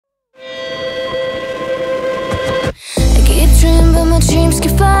dreams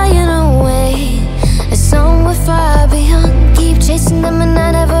keep flying away, as somewhere far beyond. Keep chasing them and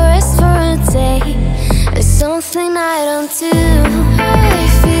I never rest for a day. There's something I don't do. I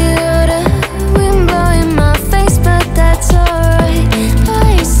feel the wind blowing my face, but that's alright.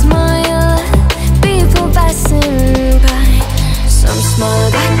 I smile at people passing by. Some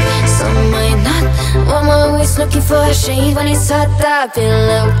smile back, some might not. I'm always looking for a shade when it's hot. I've been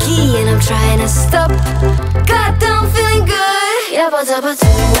low-key and I'm trying to stop. Goddamn, feeling good. Yeah, but when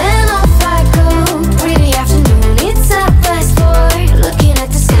off I go. Pretty afternoon, it's a fast forward. Looking at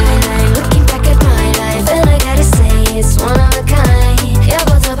the skyline, looking back at my life, and I gotta say it's one of a kind. Yeah,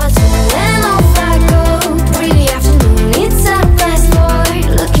 but when off I go. Pretty afternoon, it's a fast forward.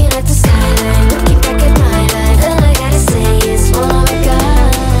 Looking at the skyline, looking back at my life, and I gotta say it's one of a kind.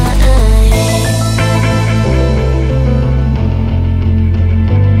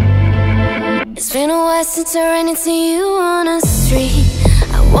 It's been a while since I ran into you on the street.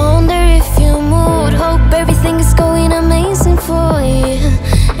 I wonder if you moved. Hope everything is going amazing for you,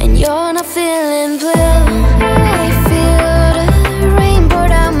 and you're not feeling blue. I feel the rain pour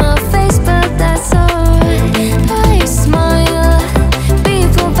down my face, but that's alright. I smile at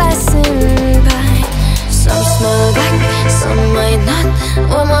people passing by. Some smile back, some might not.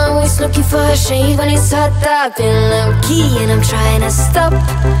 I'm always looking for a shade when it's hot. I've been low-key and I'm trying to stop.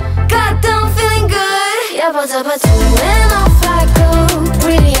 Goddamn, feeling good. Yeah, but when I'm